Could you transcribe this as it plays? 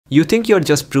You think you're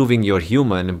just proving you're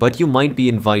human, but you might be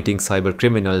inviting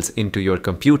cybercriminals into your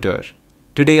computer.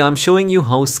 Today I'm showing you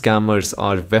how scammers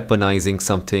are weaponizing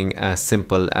something as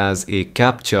simple as a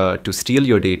CAPTCHA to steal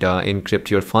your data, encrypt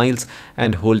your files,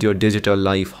 and hold your digital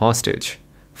life hostage.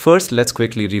 First, let's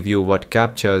quickly review what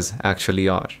CAPTCHAs actually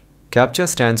are. CAPTCHA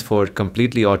stands for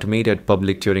Completely Automated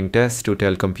Public Turing Tests to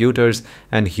tell computers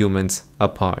and humans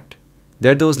apart.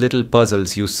 They're those little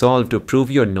puzzles you solve to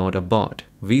prove you're not a bot.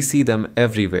 We see them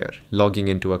everywhere, logging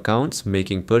into accounts,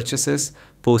 making purchases,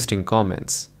 posting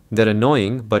comments. They're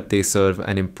annoying, but they serve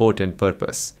an important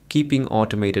purpose, keeping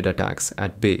automated attacks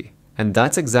at bay. And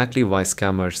that's exactly why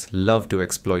scammers love to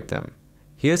exploit them.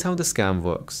 Here's how the scam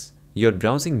works. You're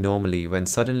browsing normally when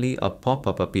suddenly a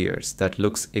pop-up appears that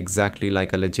looks exactly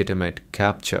like a legitimate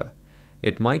CAPTCHA.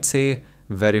 It might say,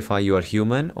 verify you are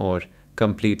human or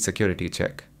complete security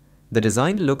check. The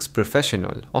design looks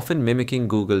professional, often mimicking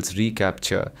Google's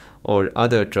reCAPTCHA or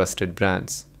other trusted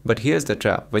brands. But here's the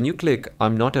trap. When you click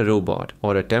I'm not a robot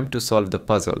or attempt to solve the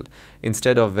puzzle,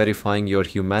 instead of verifying your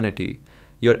humanity,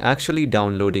 you're actually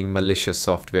downloading malicious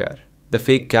software. The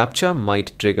fake CAPTCHA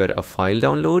might trigger a file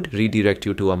download, redirect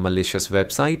you to a malicious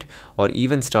website, or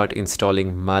even start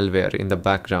installing malware in the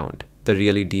background. The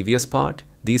really devious part?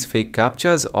 These fake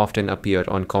CAPTCHAs often appear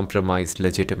on compromised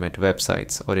legitimate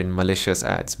websites or in malicious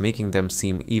ads, making them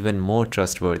seem even more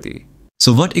trustworthy.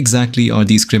 So what exactly are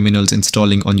these criminals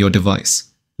installing on your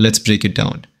device? Let's break it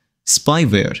down.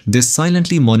 Spyware. This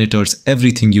silently monitors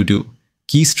everything you do.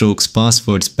 Keystrokes,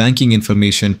 passwords, banking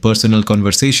information, personal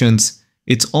conversations.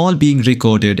 It's all being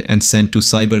recorded and sent to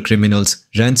cybercriminals,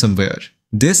 ransomware.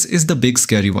 This is the big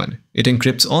scary one. It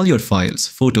encrypts all your files,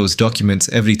 photos, documents,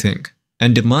 everything,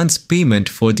 and demands payment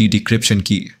for the decryption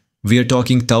key. We are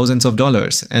talking thousands of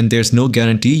dollars, and there's no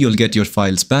guarantee you'll get your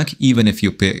files back even if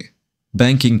you pay.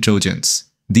 Banking Trojans.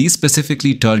 These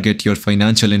specifically target your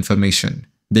financial information.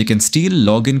 They can steal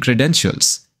login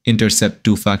credentials, intercept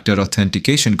two-factor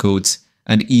authentication codes,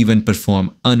 and even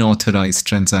perform unauthorized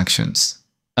transactions.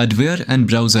 Adware and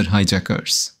browser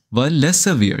hijackers. While less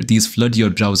severe, these flood your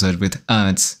browser with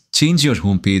ads, change your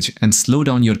homepage, and slow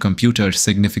down your computer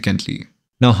significantly.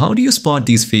 Now, how do you spot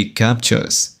these fake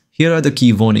CAPTCHAs? Here are the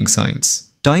key warning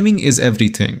signs. Timing is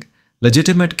everything.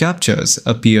 Legitimate CAPTCHAs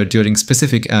appear during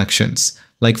specific actions,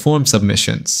 like form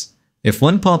submissions. If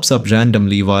one pops up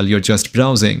randomly while you're just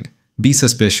browsing, be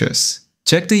suspicious.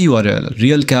 Check the URL.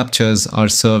 Real CAPTCHAs are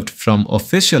served from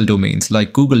official domains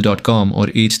like google.com or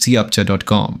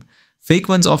hcaptcha.com. Fake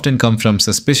ones often come from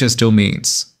suspicious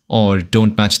domains or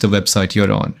don't match the website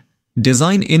you're on.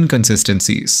 Design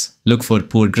inconsistencies. Look for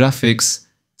poor graphics,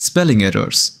 spelling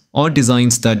errors, or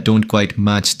designs that don't quite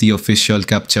match the official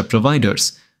CAPTCHA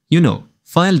providers.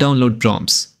 File download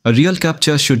prompts. A real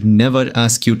CAPTCHA should never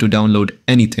ask you to download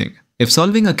anything. If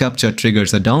solving a CAPTCHA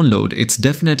triggers a download, it's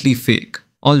definitely fake.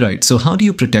 Alright, so how do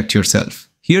you protect yourself?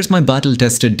 Here's my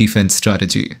battle-tested defense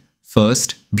strategy.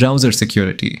 First, browser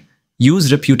security.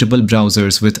 Use reputable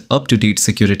browsers with up-to-date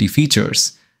security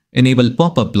features. Enable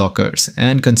pop-up blockers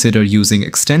and consider using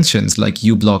extensions like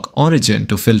uBlock Origin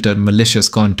to filter malicious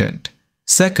content.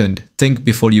 Second, think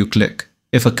before you click.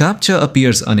 If a CAPTCHA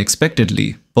appears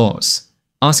unexpectedly, pause.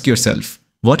 Ask yourself,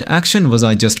 what action was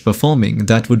I just performing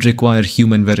that would require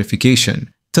human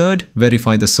verification? Third,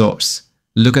 verify the source.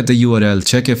 Look at the URL,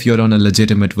 check if you're on a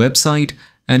legitimate website,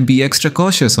 and be extra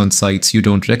cautious on sites you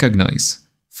don't recognize.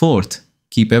 Fourth,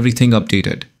 keep everything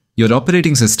updated. Your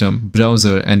operating system,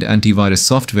 browser, and antivirus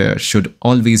software should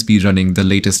always be running the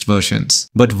latest versions.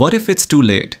 But what if it's too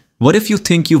late? What if you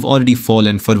think you've already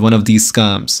fallen for one of these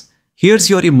scams? Here's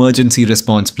your emergency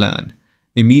response plan.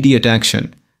 Immediate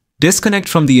action. Disconnect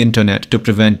from the internet to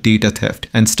prevent data theft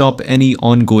and stop any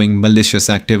ongoing malicious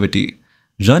activity.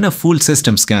 Run a full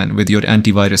system scan with your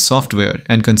antivirus software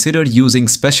and consider using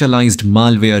specialized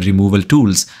malware removal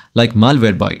tools like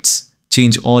Malwarebytes.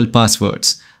 Change all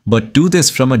passwords, but do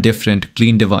this from a different,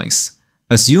 clean device.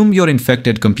 Assume your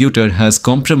infected computer has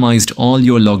compromised all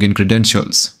your login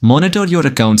credentials. Monitor your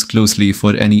accounts closely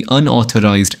for any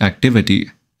unauthorized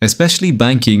activity, especially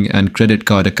banking and credit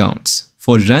card accounts.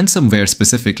 For ransomware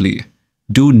specifically,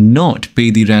 do not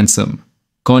pay the ransom.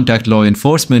 Contact law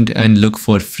enforcement and look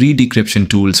for free decryption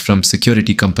tools from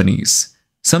security companies.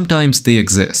 Sometimes they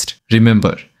exist.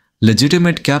 Remember,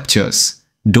 legitimate CAPTCHAs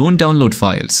don't download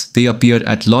files. They appear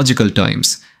at logical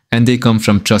times and they come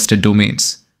from trusted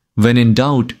domains. When in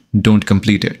doubt, don't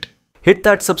complete it. Hit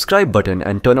that subscribe button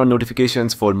and turn on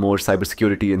notifications for more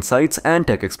cybersecurity insights and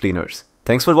tech explainers.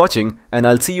 Thanks for watching, and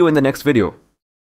I'll see you in the next video.